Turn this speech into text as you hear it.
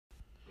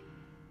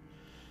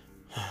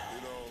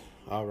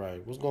All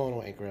right, what's going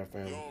on, Anchor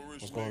FM?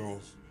 What's going on,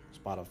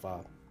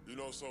 Spotify?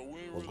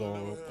 What's going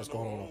on in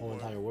the whole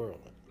entire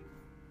world?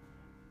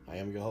 I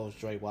am your host,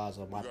 Dre Wise,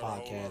 of my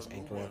podcast,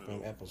 Anchor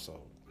FM episode.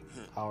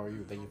 How are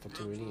you? Thank you for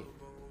tuning in.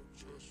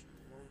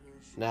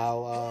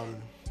 Now,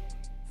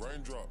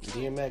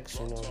 DMX,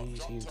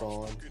 he's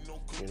gone.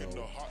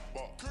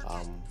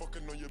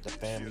 The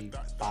family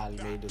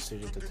finally made a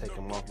decision to take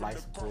him off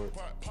life support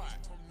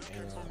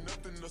and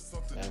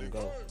let him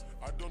go.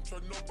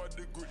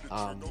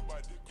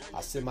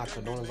 I send my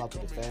condolences out to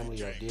the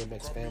family, or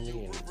DMX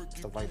family, and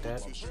stuff like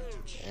that.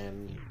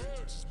 And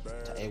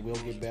it will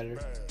get better.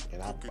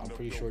 And I'm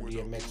pretty sure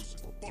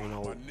DMX,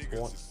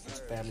 wants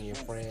his family and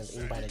friends,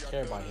 anybody that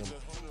care about him.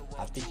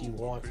 I think he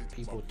wants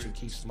people to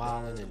keep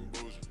smiling and,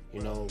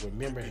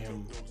 remember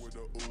him,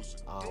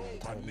 the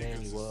type of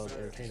man he was,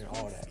 entertainer,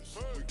 all that.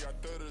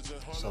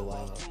 So,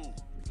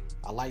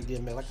 I like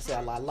DMX. Like I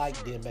said, I like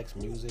DMX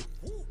music.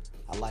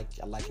 I like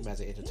him as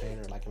an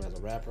entertainer. I like him as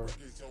a rapper.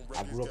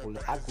 I grew up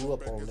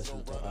on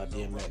listening to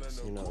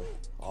DMX.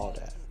 All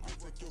that.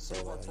 So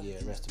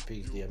rest in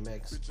peace,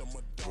 DMX,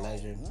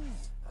 legend,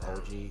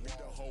 OG,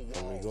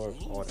 from New York,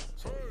 all that.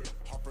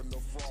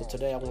 So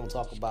today I want to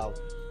talk about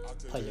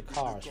play your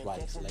cards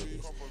right,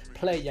 ladies.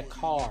 Play your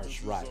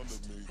cards right.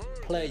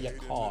 Play your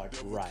card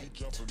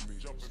right.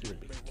 Excuse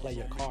me. Play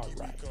your card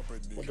right.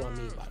 What do I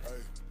mean by that?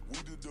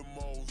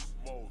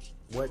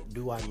 What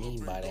do I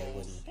mean by that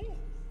when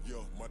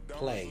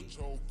play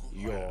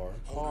your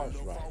cards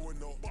right?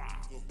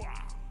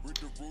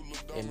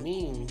 It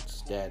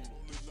means that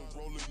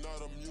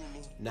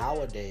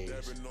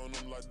nowadays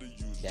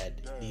that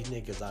these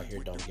niggas out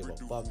here don't give a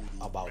fuck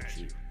about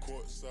you.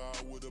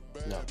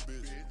 No.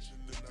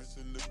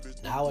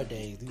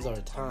 Nowadays, these are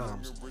the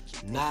times,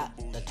 not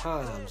the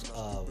times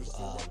of, the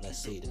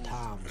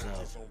times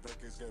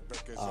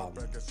of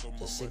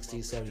the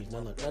 60s, 70s,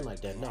 nothing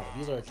like that. No,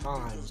 these are the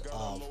times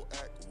of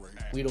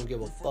we don't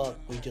give a fuck,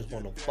 we just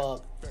want to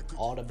fuck,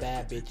 all the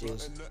bad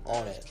bitches,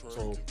 all that.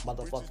 So,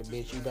 motherfucking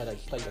bitch, you better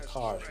play your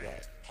cards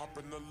right.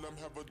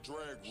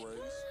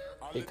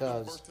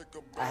 Because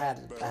I had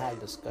a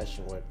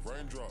discussion with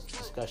plenty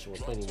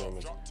of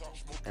women,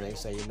 and they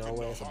say, you know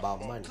what, it's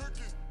about money.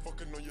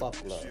 Fuck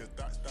love.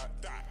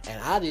 And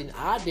I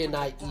did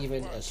not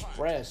even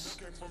express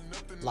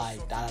like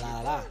da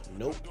da da da.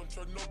 Nope.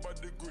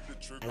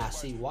 And I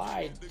see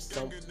why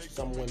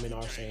some women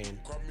are saying,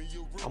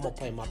 I'm gonna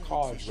play my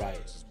cards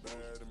right,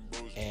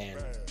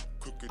 and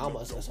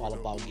it's all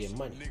about getting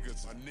money.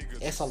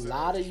 It's a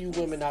lot of you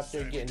women out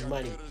there getting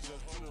money.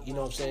 You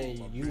know what I'm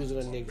saying? Using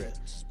a nigga,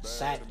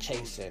 sack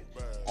chasing,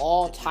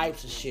 all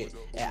types of shit.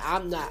 And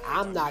I'm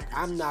not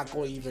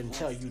gonna even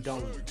tell you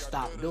don't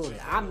stop doing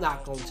it. I'm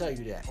not gonna tell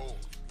you that.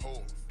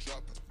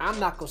 I'm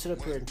not gonna sit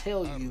up here and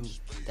tell you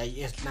that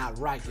it's not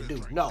right to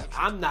do. No,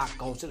 I'm not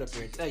gonna sit up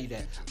here and tell you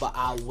that. But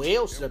I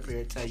will sit up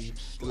here and tell you,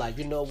 like,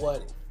 you know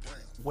what?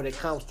 When it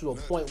comes to a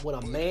point when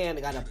a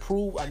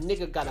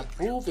nigga gotta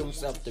prove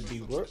himself to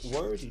be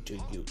worthy to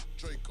you.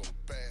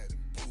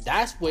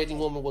 That's where any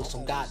woman with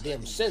some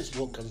goddamn sense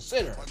will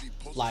consider.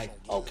 Like,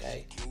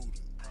 okay.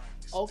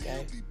 I'm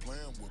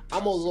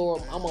gonna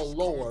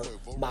lower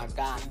my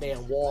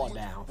goddamn wall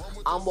down.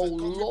 I'm gonna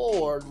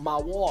lower my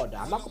wall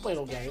down. I'm not gonna play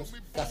no games.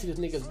 I see this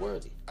nigga's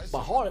worthy.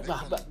 But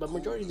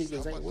majority of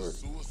niggas ain't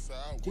worthy.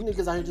 These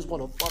niggas out here just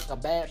wanna fuck a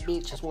bad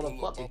bitch, just wanna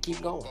fuck and keep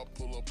going.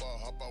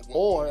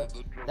 Or,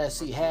 let's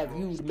see, have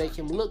you to make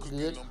him look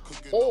good,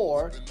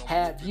 or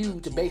have you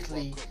to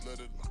basically,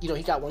 he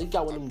got one of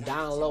them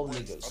down low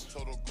niggas,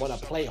 wanna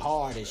play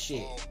hard and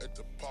shit.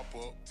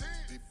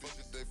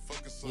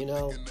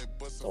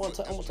 So I'm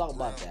gonna talk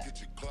about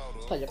that.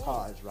 Play your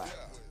cards right.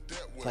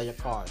 Play your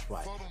cards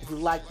right. If you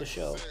like the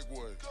show,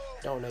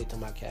 donate to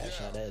my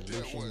cash out. That is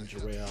Lucian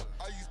Jarrell,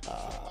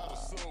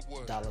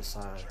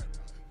 $.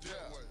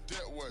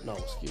 No,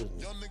 excuse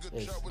me.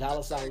 It's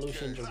 $,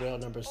 Lucian Jarrell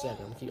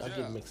 #7. I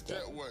get mixed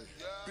up.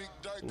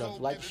 If you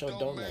like the show,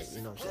 donate.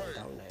 You know what I'm saying?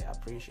 Donate. I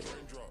appreciate it.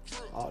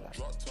 All that.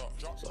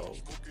 So,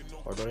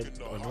 or donate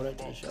to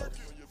the show.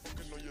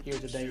 Here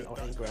today on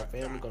Anchor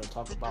FM, we're going to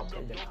talk about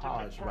playing your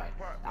cards right.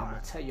 I'm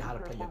going to tell you how to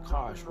play your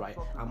cards right.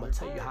 I'm going to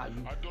tell you how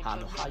you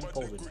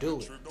supposed to do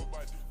it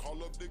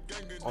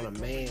on a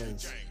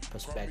man's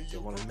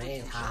perspective, on a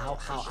man how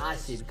I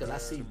see it, because I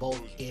see both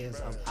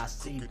ends.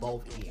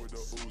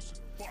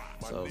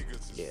 So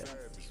yeah,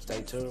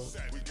 stay tuned,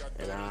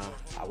 and I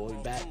will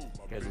be back.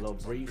 Here's a little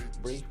brief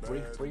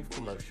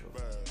commercial.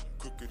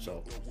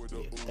 So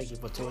yeah, thank you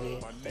for tuning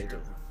in. Stay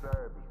tuned.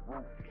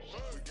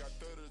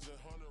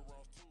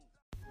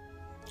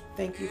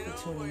 Thank you for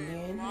tuning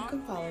in. You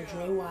can follow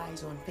Dre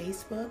Wise on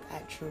Facebook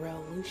at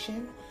Jarrell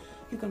Lucian.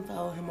 You can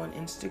follow him on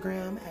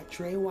Instagram at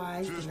Dre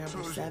Wise,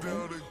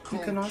 #7. You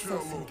can also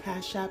send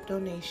Cash App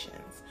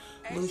donations.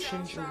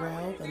 Lucian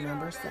Jarrell,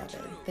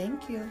 #7.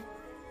 Thank you.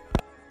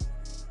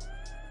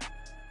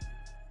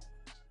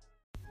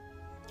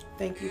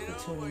 Thank you for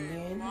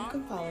tuning in. You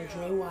can follow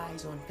Dre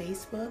Wise on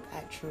Facebook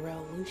at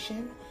Jarrell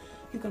Lucian.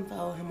 You can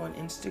follow him on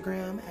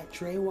Instagram at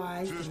Dre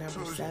Wise,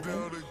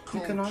 #7.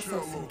 You can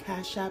also send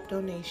Cash App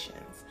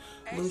donations.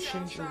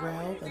 Lucian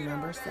Jarrell, the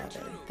number 7.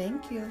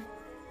 Thank you.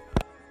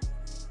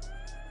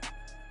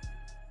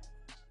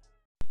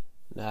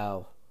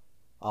 Now,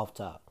 off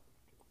top,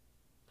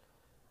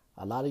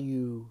 a lot of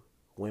you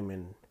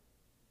women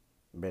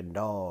been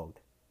dogged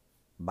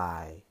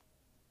by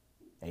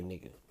a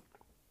nigga.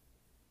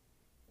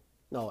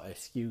 No,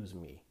 excuse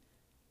me,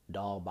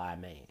 dogged by a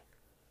man.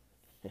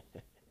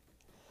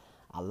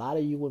 A lot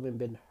of you women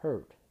been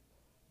hurt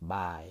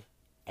by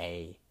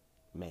a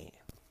man.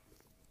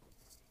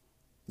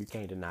 You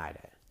can't deny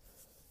that.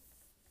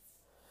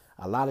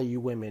 A lot of you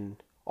women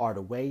are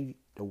the way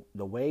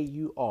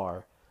you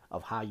are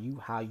of how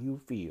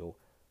you feel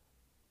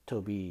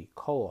to be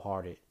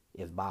cold-hearted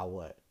is by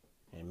what?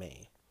 A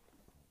man.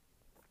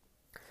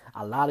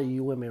 A lot of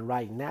you women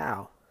right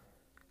now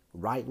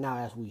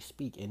as we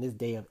speak, in this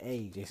day of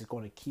age, it's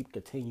going to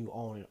continue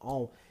on and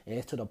on. And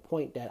it's to the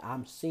point that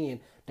I'm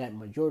seeing that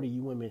majority of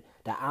you women,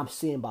 that I'm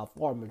seeing by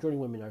far, majority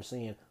of women are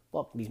saying,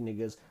 fuck these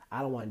niggas.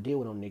 I don't want to deal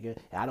with no nigga.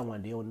 And I don't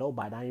want to deal with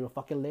nobody. Not even a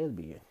fucking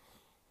lesbian.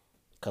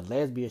 Because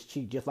lesbians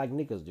cheat just like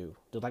niggas do.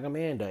 Just like a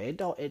man does.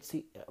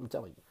 I'm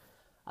telling you.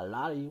 A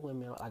lot of you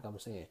women, like I'm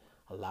saying,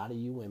 a lot of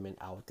you women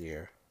out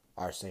there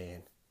are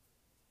saying,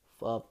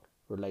 fuck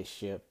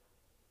relationship.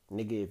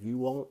 Nigga, if you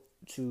want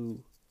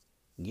to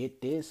get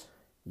this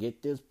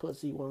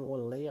pussy, you want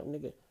to lay up,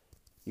 nigga,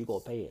 you go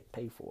pay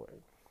for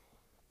it.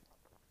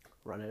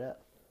 Run it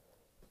up.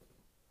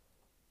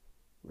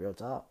 Real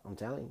talk, I'm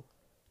telling you.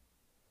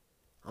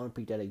 I'm going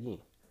to repeat that again.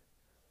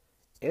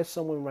 If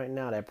someone right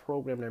now that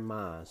program their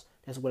minds,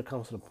 that's when it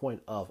comes to the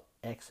point of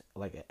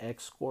like an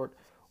escort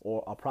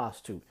or a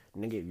prostitute.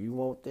 Nigga, if you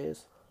want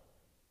this,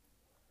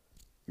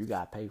 you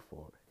got to pay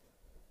for it.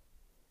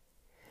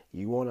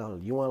 You wanna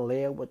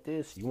lay up with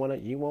this? You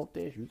want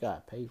this? You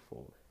got to pay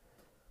for it.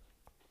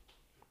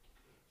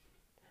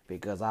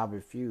 Because I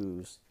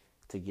refuse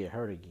to get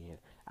hurt again.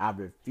 I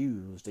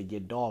refuse to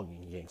get dogged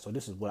again. So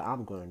this is what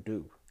I'm going to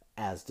do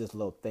as this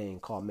little thing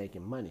called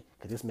making money.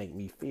 Because this make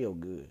me feel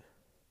good.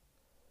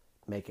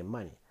 Making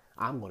money.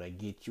 I'm going to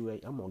get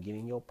I'm going to get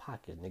in your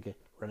pocket, nigga.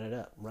 Run it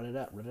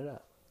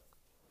up.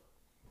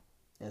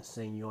 And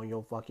send you on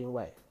your fucking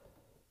way.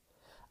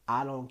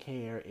 I don't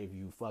care if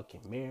you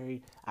fucking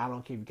married. I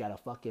don't care if you got a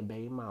fucking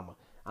baby mama.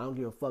 I don't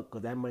give a fuck,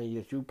 because that money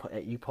that you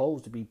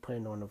supposed to be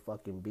putting on the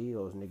fucking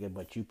bills, nigga,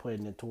 but you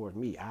putting it towards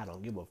me. I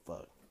don't give a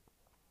fuck.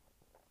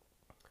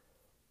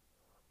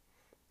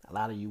 A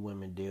lot of you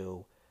women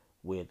deal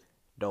with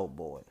dope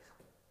boys.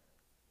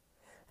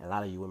 A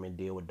lot of you women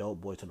deal with dope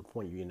boys to the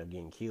point you end up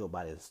getting killed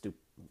by this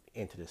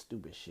this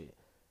stupid shit.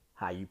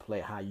 How you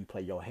play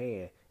your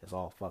hand is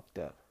all fucked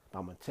up.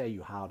 I'm gonna tell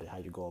you how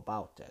you go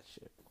about that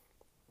shit.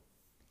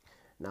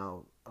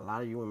 Now, a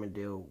lot of you women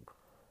deal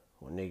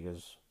with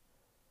niggas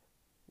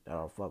that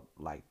are fuck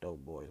like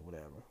dope boys,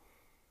 whatever.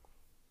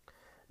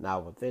 Now,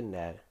 within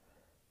that,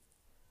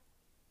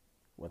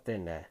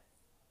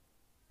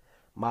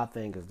 my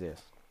thing is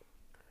this.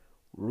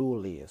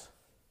 Rule is,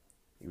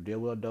 you deal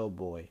with a dope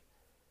boy,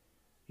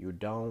 you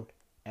don't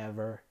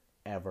ever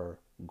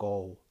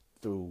go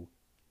through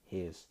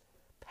his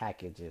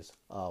packages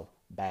of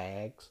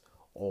bags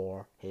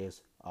or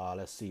his,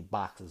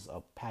 boxes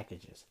of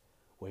packages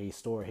where he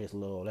store his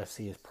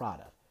his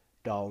product.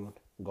 Don't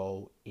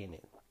go in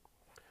it.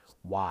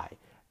 Why?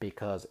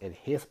 Because in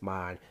his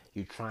mind,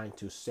 you're trying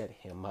to set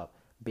him up.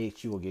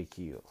 Bitch, you will get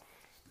killed.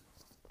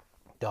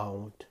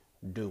 Don't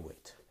do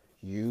it.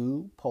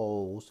 You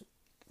pose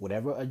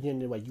whatever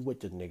agenda like you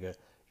with this nigga.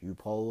 You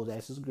pose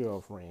as his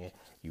girlfriend.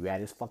 You at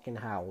his fucking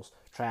house,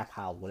 trap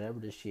house, whatever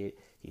the shit.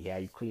 He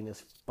had you clean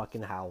his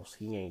fucking house.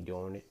 He ain't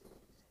doing it.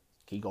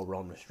 He go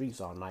roam the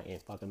streets all night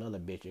and fuck another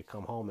bitch and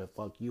come home and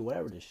fuck you,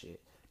 whatever the shit.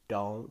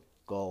 Don't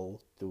go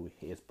through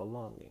his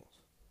belongings.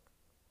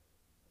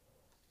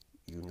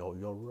 You know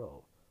your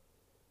role.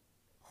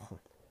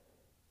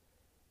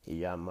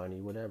 He got money,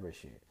 whatever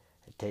shit.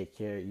 And take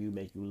care of you,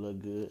 make you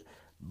look good.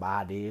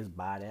 Buy this,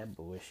 buy that,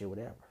 bullshit,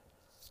 whatever.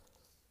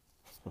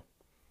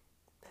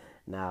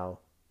 Now,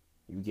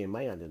 you get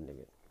money on this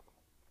nigga.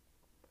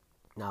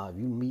 Now, if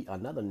you meet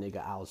another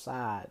nigga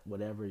outside,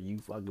 whatever, you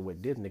fucking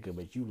with this nigga,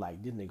 but you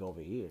like this nigga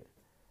over here.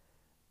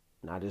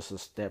 Now, this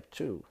is step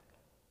 2.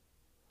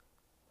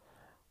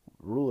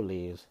 Rule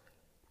is,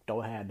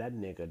 don't have that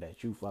nigga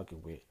that you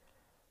fucking with.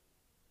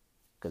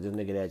 Because this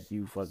nigga that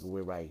you fucking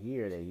with right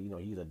here, that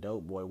he's a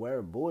dope boy,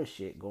 whatever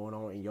bullshit going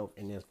on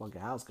in this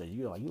fucking house, because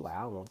you like,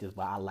 I don't want this,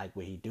 but I like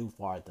what he do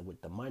far as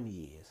what the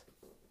money is.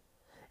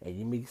 And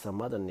you meet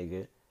some other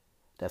nigga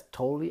that's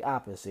totally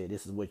opposite.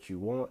 This is what you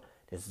want.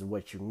 This is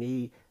what you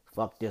need.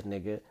 Fuck this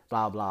nigga.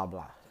 Blah, blah,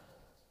 blah.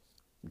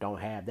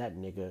 Don't have that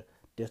nigga.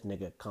 This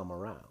nigga come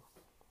around.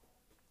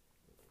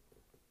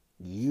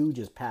 You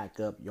just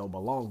pack up your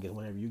belongings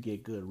whenever you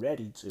get good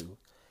ready to.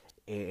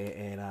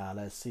 And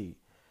let's see.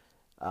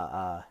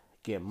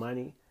 Get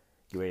money.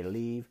 Get ready to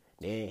leave.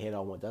 Then head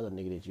on with the other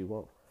nigga that you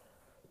want.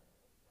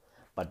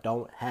 But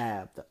don't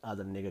have the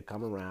other nigga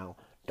come around.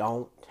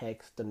 Don't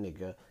text the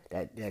nigga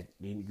that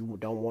you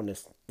don't want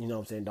to, you know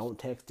what I'm saying? Don't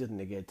text this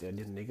nigga till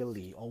this nigga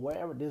leave. Or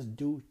whatever, just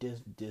do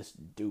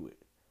it.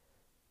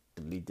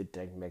 delete the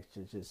text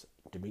messages,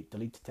 delete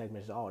the text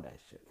messages, all that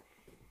shit.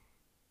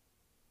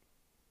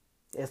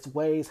 It's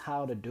ways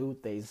how to do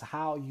things,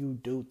 how you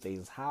do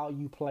things, how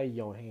you play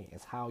your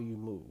hands, how you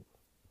move.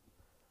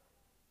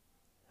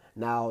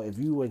 Now, if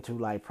you into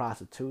like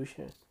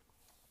prostitution,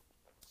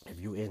 if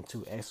you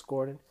into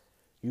escorting,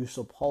 you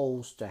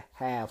supposed to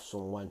have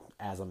someone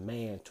as a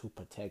man to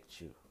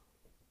protect you.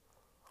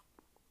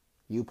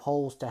 You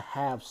supposed to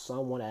have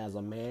someone as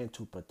a man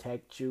to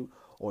protect you,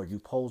 or you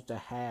supposed to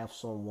have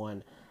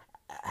someone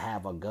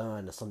have a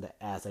gun or something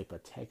as a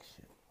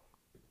protection.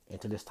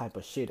 Into this type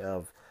of shit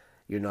of,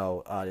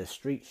 the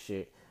street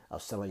shit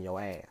of selling your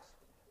ass.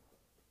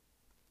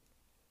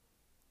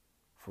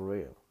 For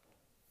real.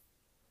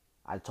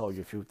 I told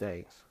you a few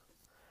things.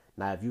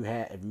 Now, if you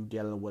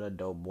dealing with a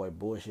dope boy,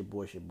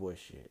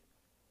 bullshit,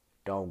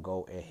 don't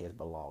go in his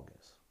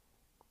belongings.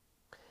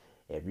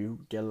 If you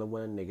dealing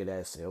with a nigga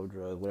that sell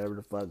drugs, whatever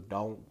the fuck,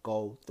 don't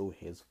go through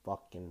his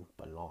fucking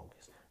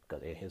belongings.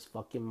 Because in his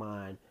fucking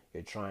mind,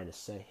 you're trying to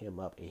set him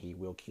up and he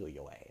will kill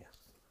your ass.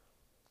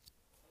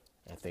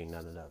 And think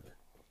nothing of it.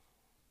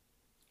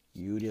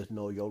 You just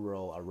know your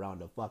role around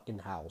the fucking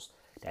house.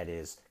 That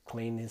is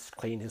clean his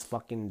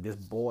fucking this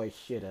boy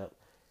shit up.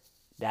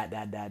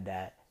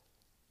 That.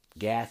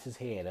 Gas his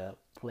head up.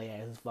 Play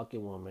as his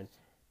fucking woman.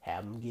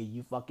 Have him give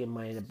you fucking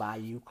money to buy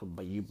you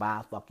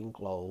buy fucking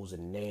clothes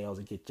and nails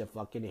and get your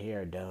fucking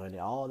hair done and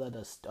all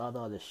the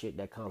other shit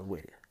that comes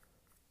with it.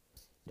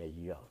 There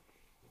you go.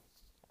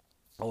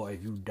 Or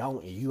if you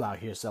don't and you out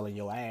here selling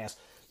your ass,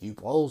 you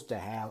supposed to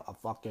have a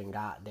fucking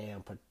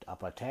goddamn a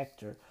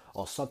protector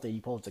or something. You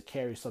supposed to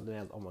carry something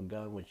else on a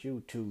gun with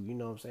you too. You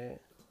know what I'm saying?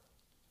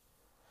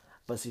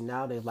 But see,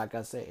 nowadays, like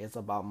I said, it's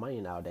about money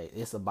nowadays.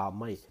 It's about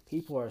money.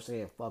 People are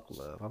saying fuck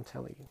love. I'm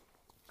telling you.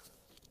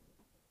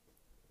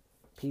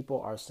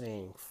 People are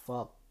saying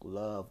fuck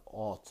love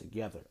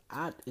altogether.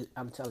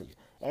 I'm telling you,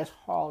 it's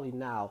hardly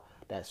now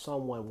that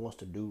someone wants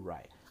to do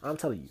right. I'm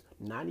telling you,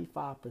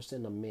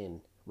 95% of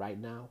men right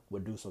now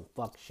would do some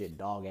fuck shit,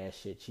 dog ass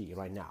shit, cheating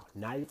right now.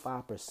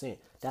 95%.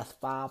 That's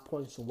 5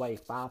 points away,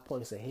 5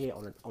 points ahead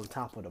on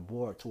top of the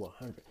board to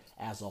 100.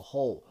 As a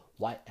whole,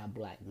 white and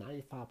black,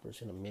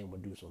 95% of men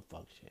would do some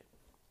fuck shit.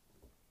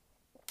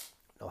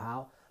 Know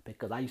how?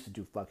 Because I used to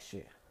do fuck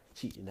shit,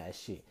 cheating that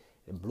shit.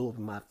 It blew up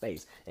in my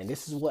face. And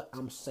this is what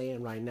I'm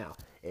saying right now.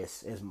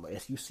 As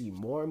you see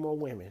more and more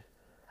women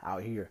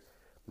out here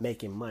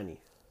making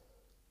money,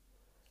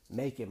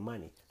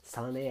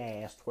 selling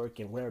their ass,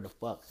 twerking, whatever the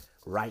fuck,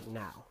 right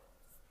now,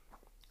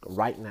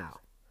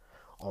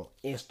 on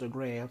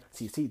Instagram.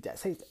 See,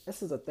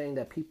 this is a thing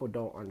that people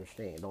don't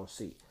understand, don't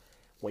see.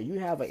 When you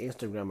have an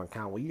Instagram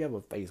account, when you have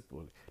a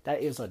Facebook,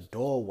 that is a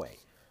doorway.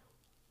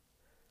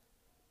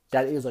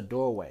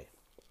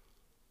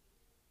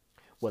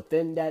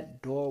 Within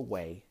that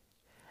doorway,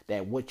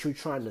 that what you're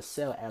trying to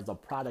sell as a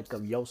product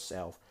of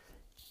yourself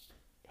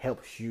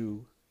helps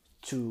you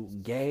to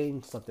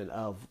gain something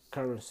of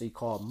currency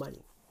called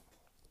money.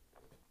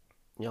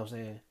 You know what I'm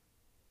saying?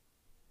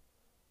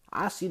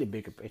 I see the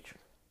bigger picture.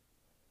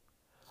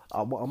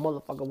 A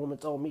motherfucking woman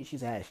told me, she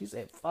said,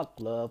 fuck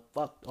love,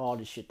 fuck all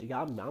this shit.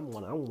 I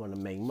want to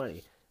make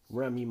money.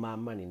 Run me my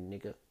money,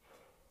 nigga.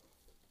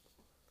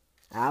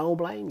 I don't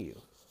blame you.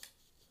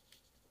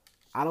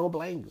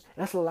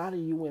 That's a lot of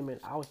you women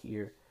out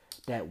here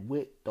that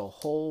with the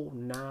whole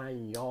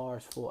 9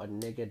 yards for a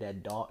nigga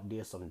that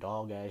did some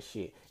dog ass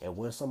shit. And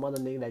when some other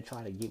nigga that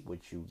try to get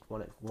with you,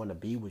 want to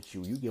be with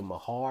you, you give him a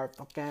hard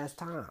fuck ass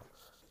time.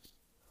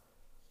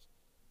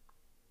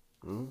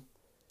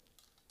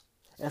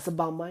 That's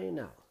about money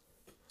now.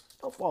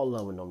 Don't fall in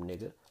love with no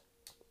nigga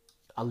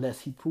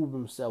unless he prove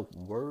himself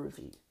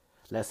worthy.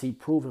 Unless he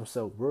prove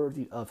himself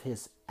worthy of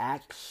his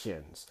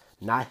actions,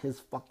 not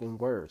his fucking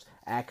words.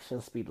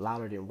 Actions speak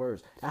louder than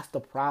words. That's the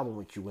problem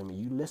with you women.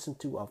 You listen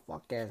to a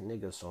fuck ass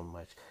nigga so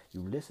much.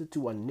 You listen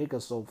to a nigga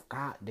so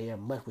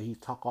goddamn much when he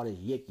talk all this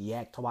yik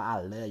yak, talk about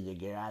I love you,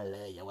 girl, I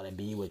love you, I wanna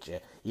be with you.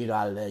 You know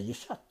I love you.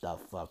 Shut the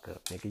fuck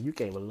up, nigga. You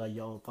can't even love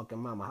your own fucking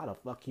mama. How the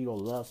fuck you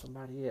gonna love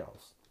somebody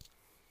else?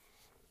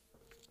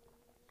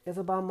 It's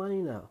about money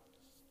now.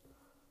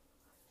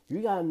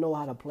 You gotta know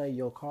how to play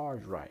your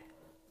cards right.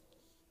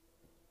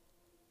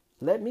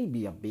 Let me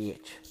be a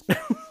bitch.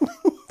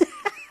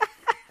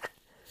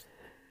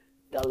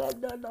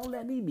 Don't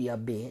let me be a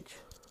bitch.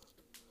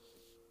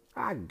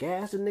 I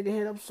gas the nigga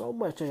head up so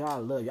much. Hey, I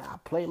love you. I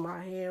play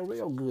my hand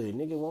real good.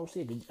 Nigga won't see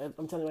it.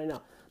 I'm telling you right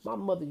now. My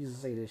mother used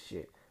to say this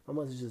shit. My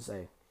mother used to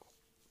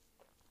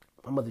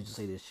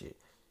say this shit.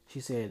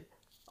 She said,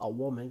 a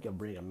woman can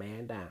bring a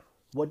man down.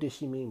 What did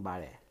she mean by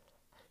that?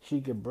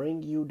 She can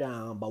bring you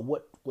down, but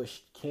what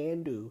she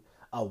can do,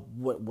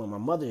 what my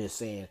mother is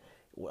saying,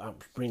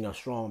 bring a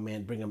strong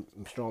man down,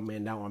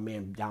 or a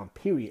man down,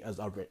 period, as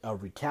a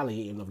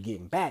retaliating of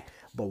getting back.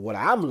 But what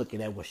I'm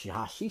looking at,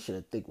 how she should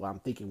have think, what I'm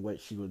thinking, what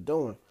she was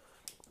doing,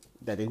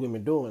 that the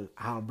women doing,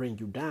 how I bring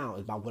you down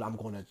is about what I'm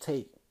going to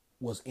take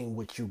was in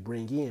what you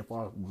bring in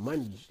for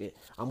money shit.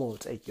 I'm going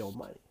to take your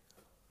money.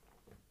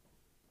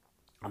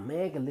 A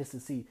man can listen,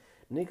 see,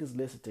 niggas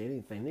listen to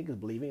anything. Niggas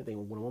believe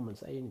anything what a woman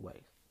say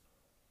anyway.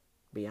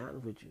 Be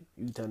honest with you.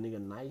 You tell a nigga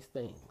nice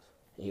things,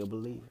 and he'll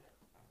believe it.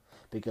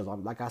 Because,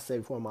 like I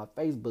said before on my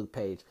Facebook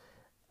page,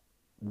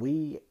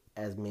 we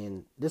as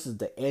men, this is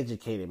the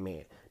educated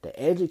man. The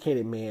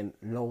educated man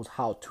knows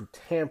how to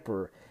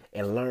tamper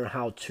and learn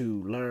how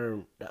to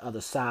learn the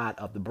other side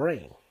of the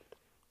brain.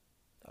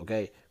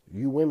 Okay?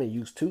 You women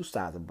use two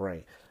sides of the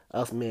brain.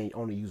 Us men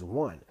only use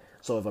one.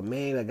 So if a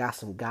man that got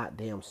some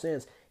goddamn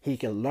sense, he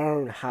can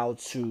learn how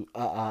to,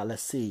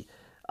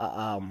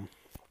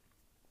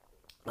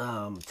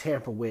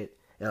 tamper with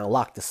and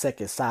unlock the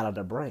second side of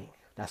the brain.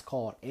 That's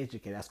called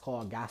educate. That's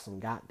called got some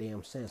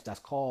goddamn sense. That's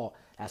called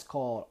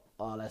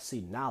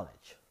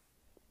knowledge.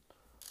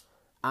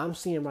 I'm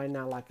seeing right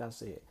now, like I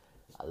said,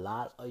 a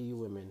lot of you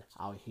women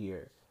out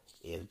here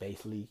is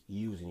basically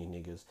using you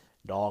niggas,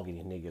 dogging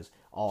you niggas,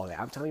 all that.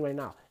 I'm telling you right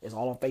now, it's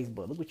all on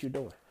Facebook. Look what you're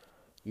doing.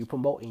 You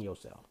promoting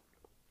yourself.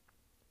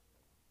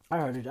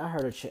 I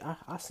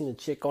seen a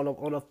chick on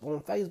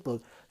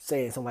Facebook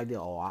saying something like that.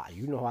 Oh,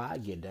 you know how I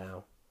get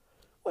down.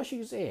 What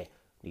she said?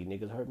 These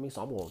niggas hurt me,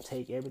 so I'm gonna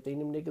take everything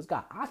them niggas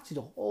got. I see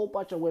a whole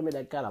bunch of women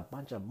that got a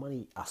bunch of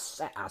money, a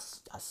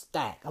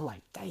stack. I'm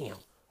like, damn.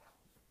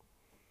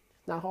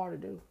 It's not hard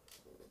to do,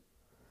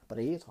 but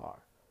it is hard.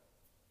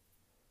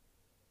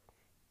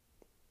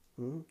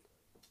 You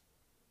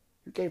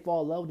can't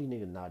fall in love with these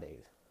niggas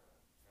nowadays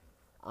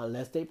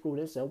unless they prove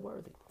themselves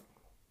worthy.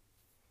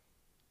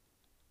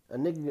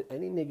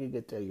 Any nigga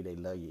could tell you they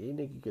love you.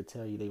 Any nigga could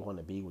tell you they want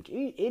to be with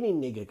you. Any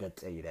nigga could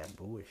tell you that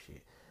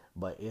bullshit.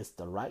 But it's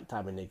the right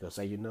type of nigga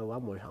say, you know,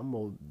 I'm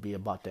gonna be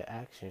about the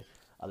action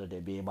other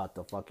than be about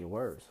the fucking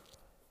words.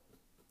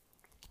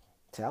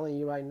 Telling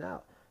you right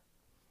now.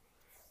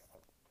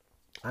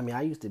 I mean,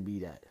 I used to be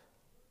that.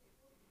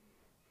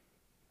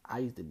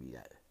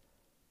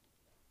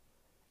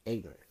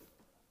 Ignorant.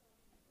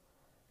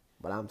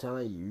 But I'm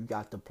telling you, you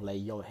got to play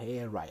your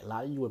hand right. A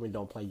lot of you women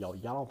don't play y'all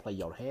don't play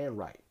your hand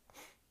right.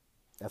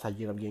 That's how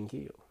you end up getting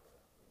killed.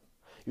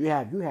 You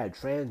had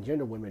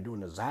transgender women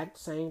doing the exact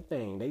same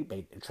thing.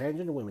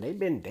 Transgender women, they've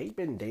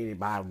been dated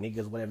by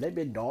niggas, whatever. They've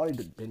been doing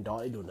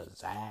the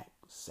exact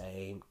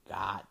same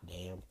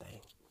goddamn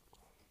thing.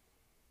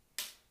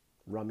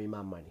 Run me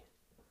my money.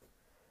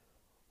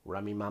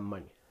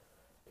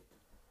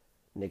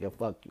 Nigga,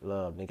 fuck you,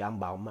 love. Nigga, I'm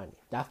about money.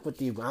 That's what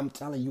I'm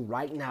telling you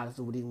right now, this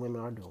is what these women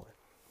are doing.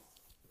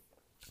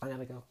 I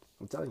gotta go.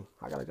 I'm telling you,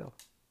 I gotta go.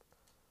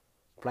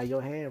 Play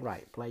your hand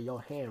right.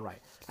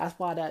 That's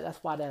why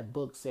that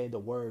book said, the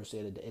word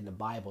said in the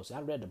Bible. See, I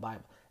read the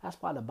Bible. That's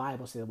why the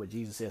Bible said what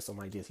Jesus said,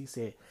 something like this.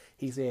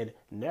 He said,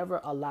 never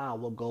allow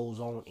what goes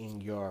on in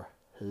your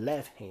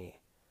left hand.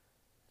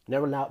 This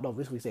is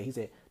what he said. He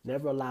said,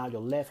 never allow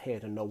your left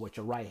hand to know what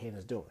your right hand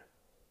is doing.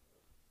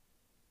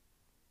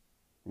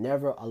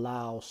 Never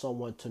allow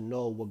someone to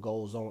know what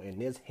goes on in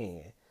this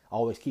hand.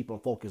 Always keep them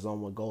focused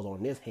on what goes on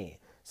in this hand.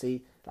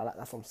 See,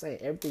 that's what I'm saying.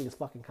 Everything is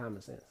fucking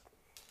common sense.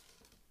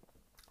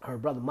 I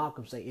heard Brother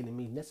Malcolm say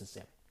enemies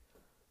necessary.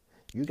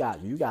 You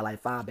got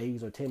like 5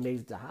 babies or 10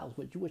 babies at the house.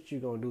 What you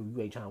gonna do if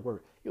you ain't trying to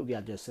work? You'll get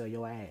out there and sell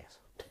your ass.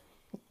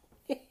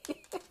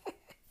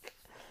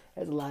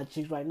 There's a lot of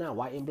chicks right now,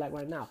 white and black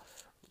right now,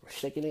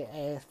 shaking their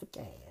ass for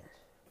cash.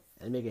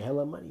 And making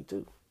hella money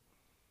too.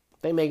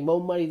 They make more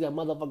money than a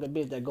motherfucking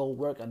bitch that go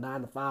work a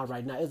 9 to 5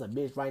 right now. There's a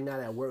bitch right now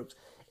that works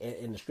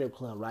in the strip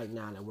club right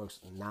now that works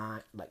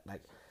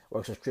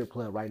works a strip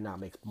club right now,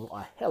 makes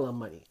a hella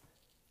money.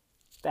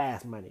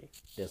 Fast money.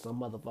 There's some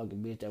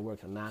motherfucking bitch that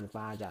works a 9 to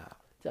 5 job.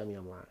 Tell me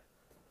I'm lying.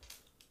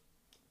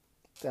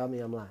 I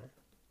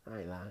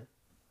ain't lying.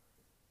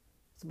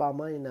 It's about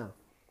money now.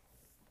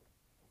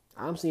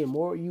 I'm seeing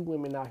more of you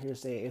women out here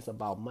saying it's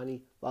about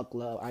money, fuck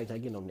love. I ain't trying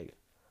to get no nigga.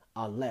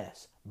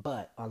 Unless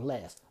what?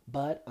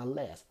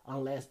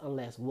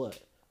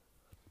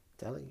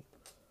 Telling you.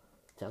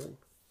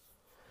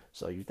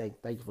 So thank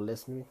you for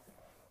listening.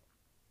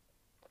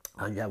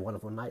 You have a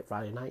wonderful night,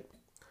 Friday night.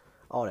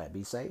 All that.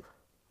 Be safe.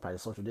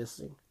 Practice social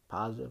distancing.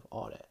 Positive.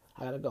 All that.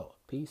 I gotta go.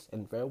 Peace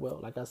and farewell.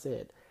 Like I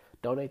said,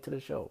 donate to the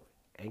show.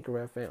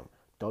 Anchor FM.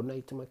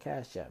 Donate to my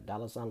Cash App.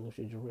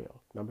 $Lucian Jarrell.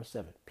 Number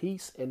 7.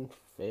 Peace and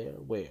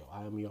farewell.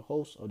 I am your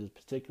host of this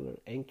particular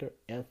Anchor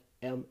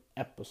FM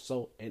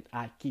episode, and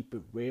I keep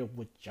it real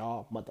with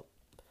y'all, mother.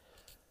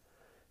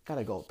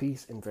 Gotta go.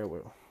 Peace and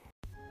farewell.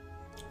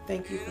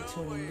 Thank you for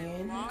tuning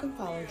in. You can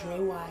follow Dre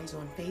Wise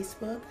on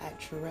Facebook at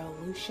Terrell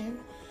Lucian.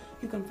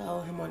 You can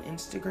follow him on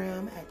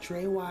Instagram at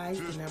Dre Wise,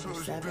 the number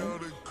 7.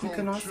 You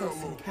can also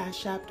send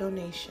Cash App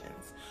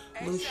donations.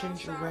 Lucian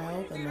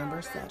Jarrell, the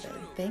number 7.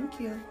 Thank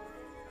you.